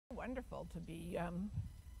wonderful to be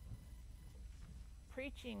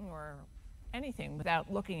preaching or anything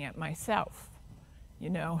without looking at myself.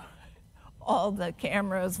 You know, all the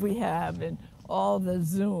cameras we have and all the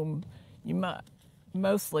Zoom,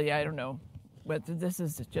 mostly, I don't know whether this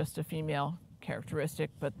is just a female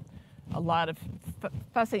characteristic, but a lot of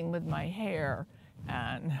fussing with my hair,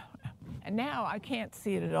 and now I can't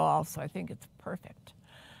see it at all, so I think it's perfect.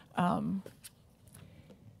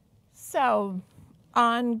 So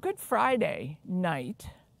on Good Friday night,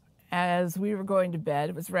 as we were going to bed,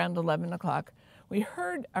 it was around 11 o'clock, we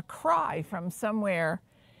heard a cry from somewhere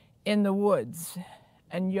in the woods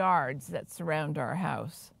and yards that surround our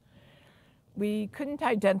house. We couldn't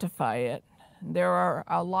identify it. There are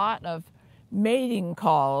a lot of mating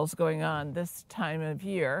calls going on this time of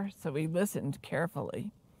year, so we listened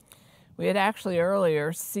carefully. We had actually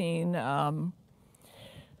earlier seen a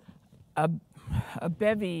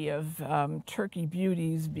bevy of turkey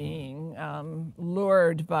beauties being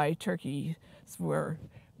lured by turkeys who were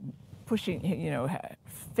pushing,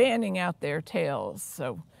 fanning out their tails.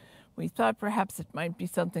 So we thought perhaps it might be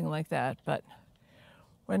something like that, but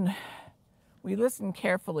when we listened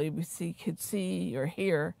carefully, we could see or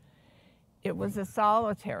hear it was a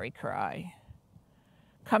solitary cry,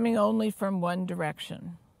 coming only from one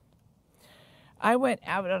direction. I went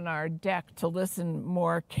out on our deck to listen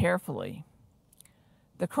more carefully.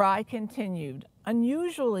 The cry continued,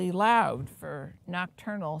 unusually loud for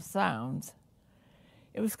nocturnal sounds.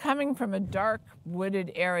 It was coming from a dark,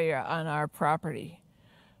 wooded area on our property.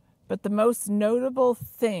 But the most notable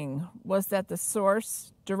thing was that the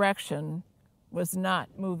source direction was not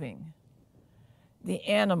moving. The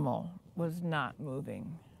animal was not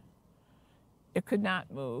moving. It could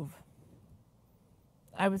not move.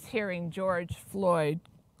 I was hearing George Floyd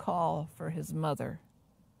call for his mother.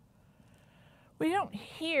 We don't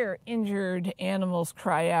hear injured animals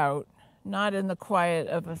cry out, not in the quiet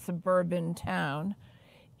of a suburban town.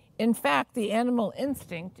 In fact, the animal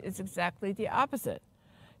instinct is exactly the opposite,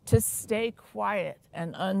 to stay quiet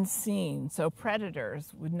and unseen so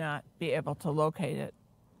predators would not be able to locate it.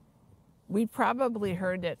 We probably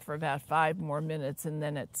heard it for about 5 more minutes and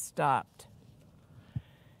then it stopped.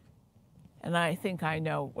 And I think I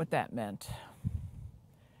know what that meant.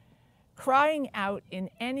 Crying out in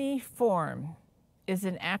any form is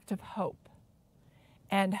an act of hope.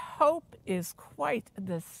 And hope is quite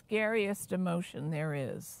the scariest emotion there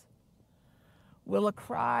is. Will a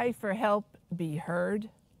cry for help be heard,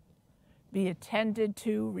 be attended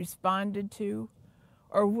to, responded to,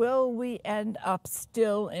 or will we end up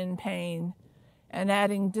still in pain and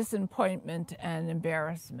adding disappointment and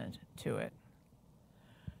embarrassment to it?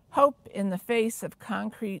 Hope in the face of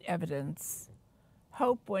concrete evidence.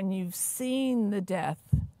 Hope when you've seen the death.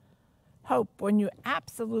 Hope when you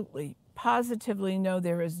absolutely, positively know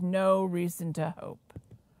there is no reason to hope.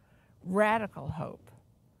 Radical hope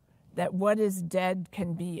that what is dead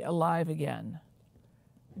can be alive again.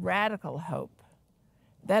 Radical hope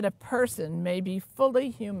that a person may be fully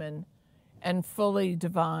human and fully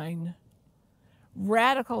divine.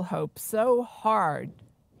 Radical hope so hard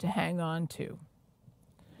to hang on to.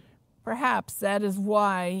 Perhaps that is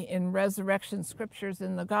why in resurrection scriptures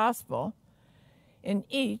in the gospel, in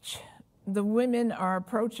each, the women are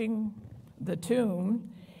approaching the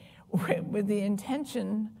tomb with the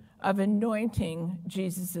intention of anointing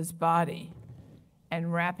Jesus' body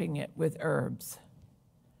and wrapping it with herbs.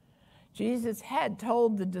 Jesus had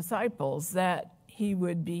told the disciples that he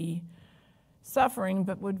would be suffering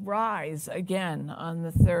but would rise again on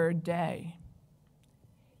the 3rd day.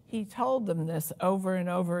 He told them this over and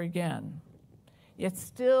over again. Yet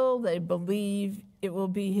still they believe it will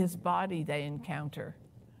be his body they encounter,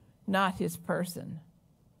 not his person.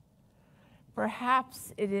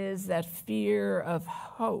 Perhaps it is that fear of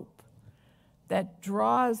hope that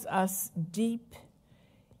draws us deep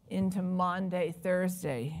into Maundy,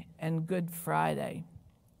 Thursday, and Good Friday.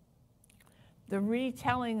 The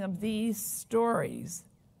retelling of these stories,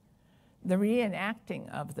 the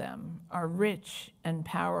reenacting of them, are rich and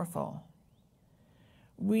powerful.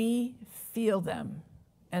 We feel them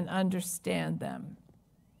and understand them.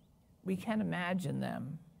 We can imagine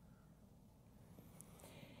them.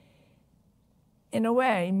 In a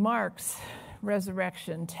way, Mark's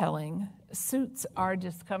resurrection telling suits our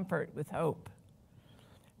discomfort with hope.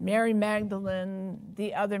 Mary Magdalene,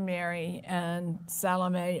 the other Mary, and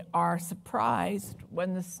Salome are surprised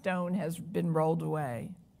when the stone has been rolled away.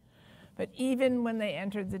 But even when they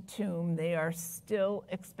enter the tomb, they are still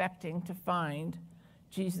expecting to find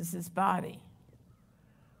Jesus' body.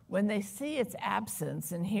 When they see its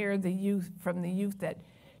absence and hear from the youth that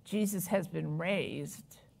Jesus has been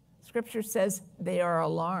raised, Scripture says they are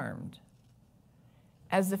alarmed.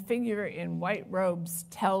 As the figure in white robes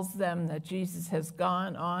tells them that Jesus has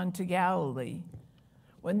gone on to Galilee,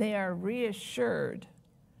 when they are reassured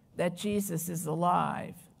that Jesus is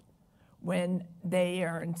alive, when they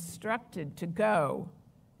are instructed to go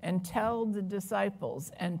and tell the disciples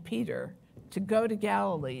and Peter to go to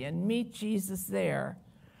Galilee and meet Jesus there,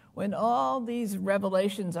 when all these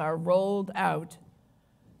revelations are rolled out,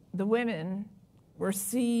 the women were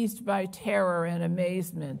seized by terror and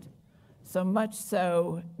amazement, so much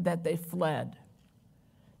so that they fled.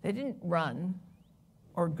 They didn't run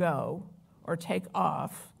or go or take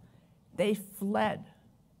off. They fled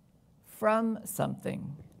from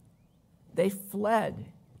something. They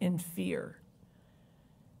fled in fear.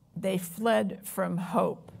 They fled from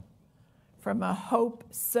hope, from a hope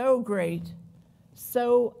so great,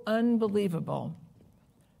 so unbelievable,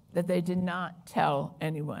 that they did not tell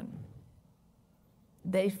anyone.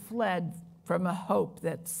 They fled from a hope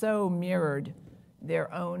that so mirrored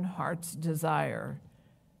their own heart's desire,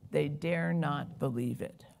 they dare not believe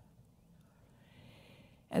it.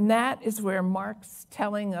 And that is where Mark's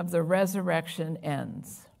telling of the resurrection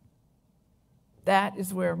ends. That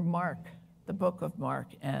is where Mark, the book of Mark,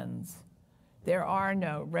 ends. There are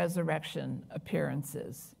no resurrection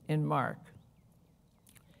appearances in Mark.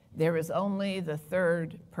 There is only the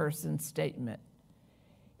third person statement.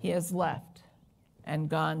 He has left and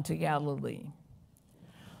gone to Galilee.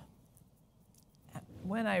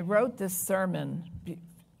 When I wrote this sermon,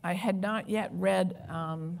 I had not yet read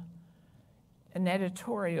an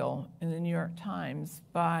editorial in the New York Times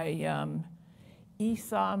by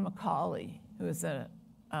Esau McCauley, who is a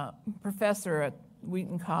professor at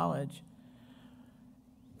Wheaton College.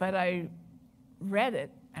 But I read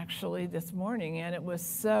it actually this morning, and it was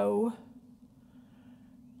so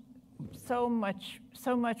much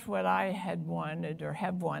what I had wanted or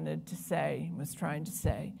have wanted to say, was trying to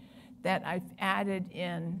say, that I've added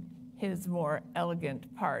in his more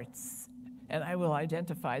elegant parts, and I will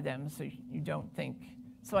identify them so you don't think,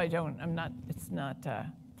 it's not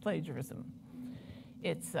plagiarism.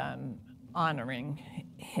 It's honoring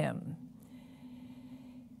him.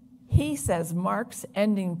 He says Mark's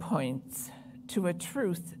ending points to a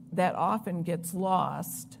truth that often gets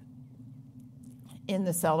lost in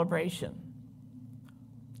the celebration.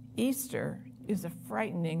 Easter is a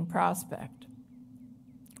frightening prospect.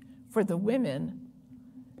 For the women,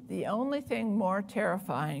 the only thing more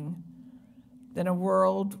terrifying than a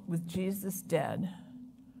world with Jesus dead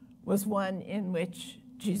was one in which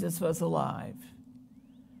Jesus was alive.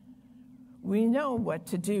 We know what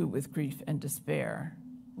to do with grief and despair.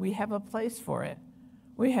 We have a place for it.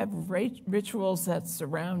 We have rituals that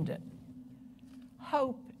surround it.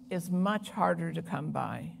 Hope is much harder to come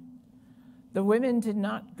by. The women did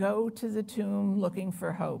not go to the tomb looking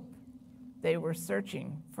for hope. They were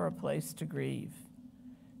searching for a place to grieve.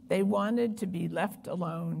 They wanted to be left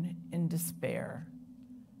alone in despair.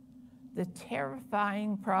 The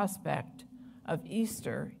terrifying prospect of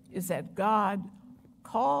Easter is that God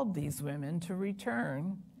called these women to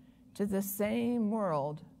return to the same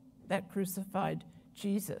world that crucified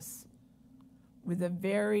Jesus with a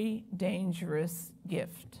very dangerous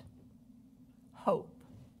gift: hope.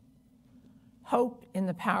 Hope in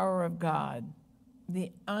the power of God,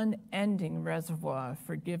 the unending reservoir of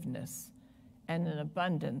forgiveness and an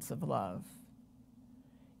abundance of love.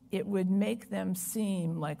 It would make them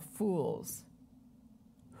seem like fools.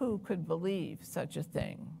 Who could believe such a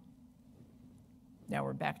thing? Now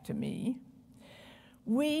we're back to me.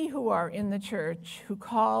 We who are in the church, who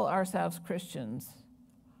call ourselves Christians,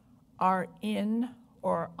 are in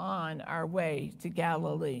or on our way to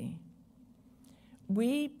Galilee.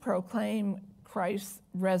 We proclaim Christ's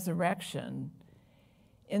resurrection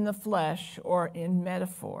in the flesh or in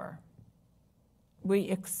metaphor. We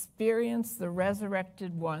experience the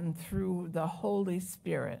resurrected one through the Holy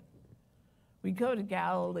Spirit. We go to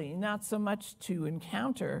Galilee not so much to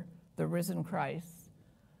encounter the risen Christ,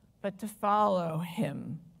 but to follow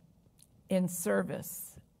him in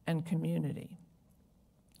service and community.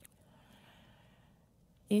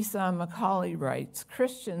 Esau McCauley writes,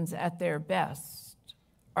 Christians at their best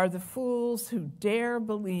are the fools who dare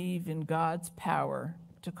believe in God's power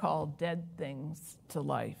to call dead things to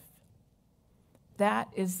life. That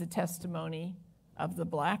is the testimony of the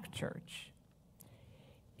Black church.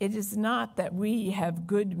 It is not that we have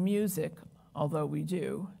good music, although we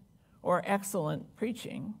do, or excellent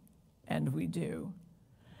preaching, and we do.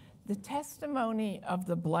 The testimony of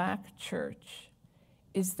the Black church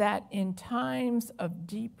is that in times of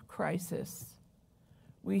deep crisis,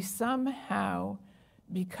 we somehow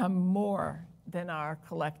become more than our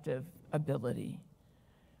collective ability.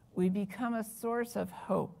 we become a source of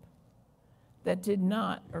hope that did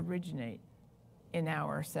not originate in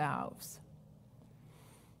ourselves.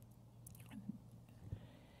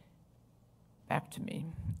 Back to me.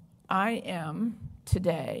 I am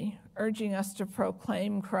today urging us to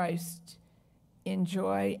proclaim Christ in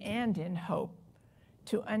joy and in hope,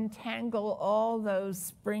 to untangle all those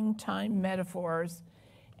springtime metaphors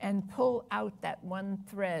and pull out that one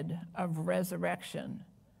thread of resurrection,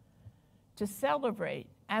 to celebrate,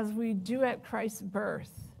 as we do at Christ's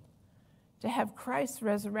birth, to have Christ's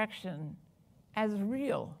resurrection as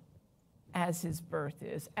real as his birth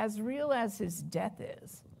is, as real as his death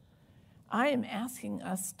is. I am asking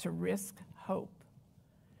us to risk hope,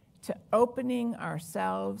 to opening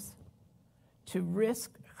ourselves, to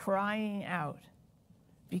risk crying out,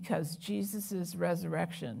 because Jesus'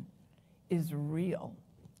 resurrection is real.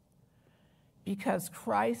 Because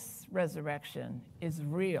Christ's resurrection is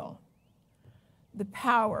real. The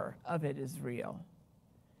power of it is real.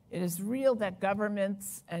 It is real that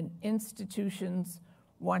governments and institutions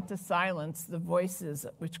want to silence the voices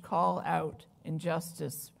which call out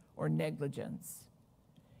injustice or negligence.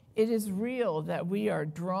 It is real that we are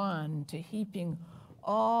drawn to heaping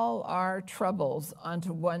all our troubles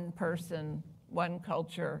onto one person, one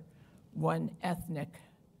culture, one ethnic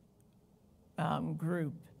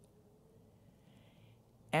group.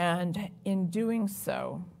 And in doing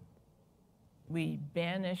so, we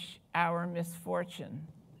banish our misfortune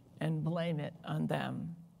and blame it on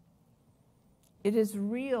them. It is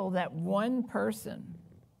real that one person,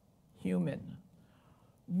 human,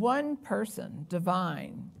 one person,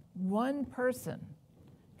 divine, one person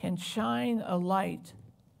can shine a light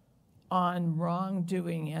on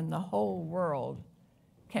wrongdoing and the whole world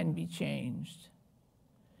can be changed.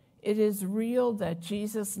 It is real that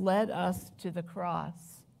Jesus led us to the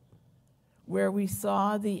cross where we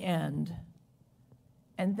saw the end,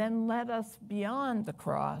 and then led us beyond the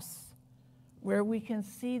cross where we can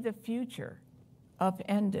see the future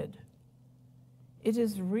upended. It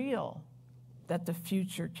is real that the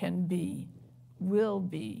future can be, will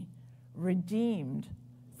be, redeemed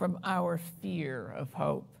from our fear of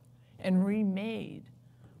hope and remade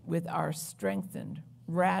with our strengthened,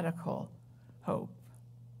 radical hope.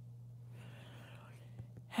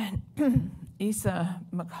 And Isa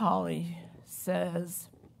Macaulay says,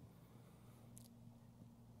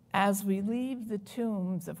 as we leave the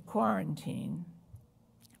tombs of quarantine,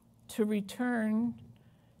 to return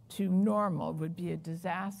to normal would be a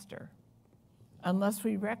disaster unless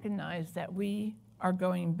we recognize that we are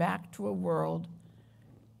going back to a world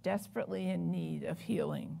desperately in need of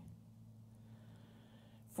healing.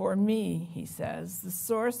 For me, he says, the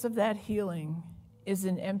source of that healing is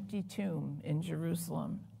an empty tomb in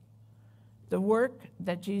Jerusalem. The work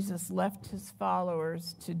that Jesus left his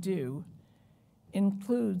followers to do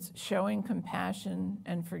includes showing compassion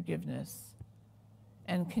and forgiveness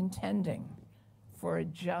and contending for a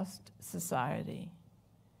just society.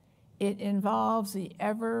 It involves the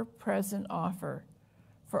ever-present offer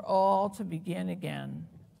for all to begin again.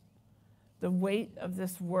 The weight of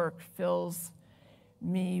this work fills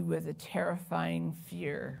me with a terrifying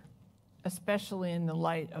fear, especially in the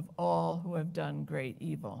light of all who have done great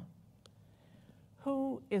evil.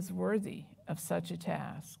 Who is worthy of such a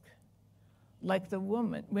task? Like the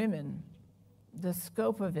women, the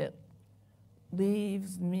scope of it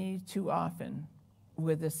leaves me too often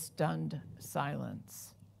with a stunned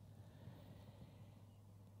silence.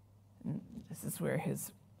 And this is where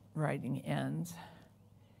his writing ends.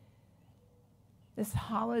 This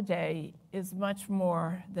holiday is much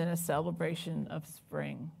more than a celebration of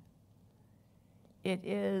spring. It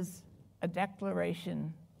is a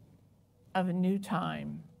declaration of a new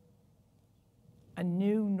time, a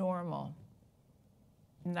new normal,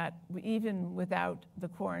 and that even without the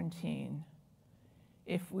quarantine,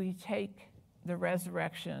 if we take the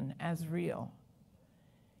resurrection as real,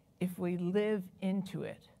 if we live into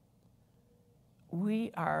it,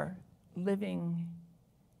 we are living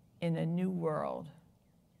in a new world.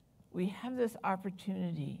 We have this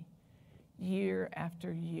opportunity year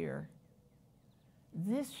after year.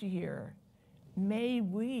 This year, may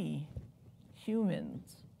we,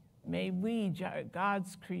 humans, may we,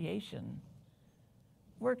 God's creation,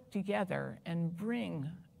 work together and bring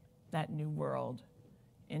that new world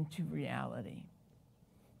into reality.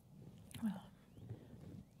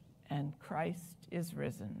 And Christ is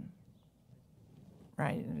risen.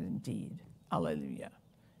 Right, indeed. Hallelujah.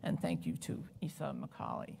 And thank you to Isa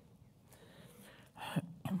Macaulay.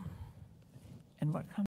 And what comes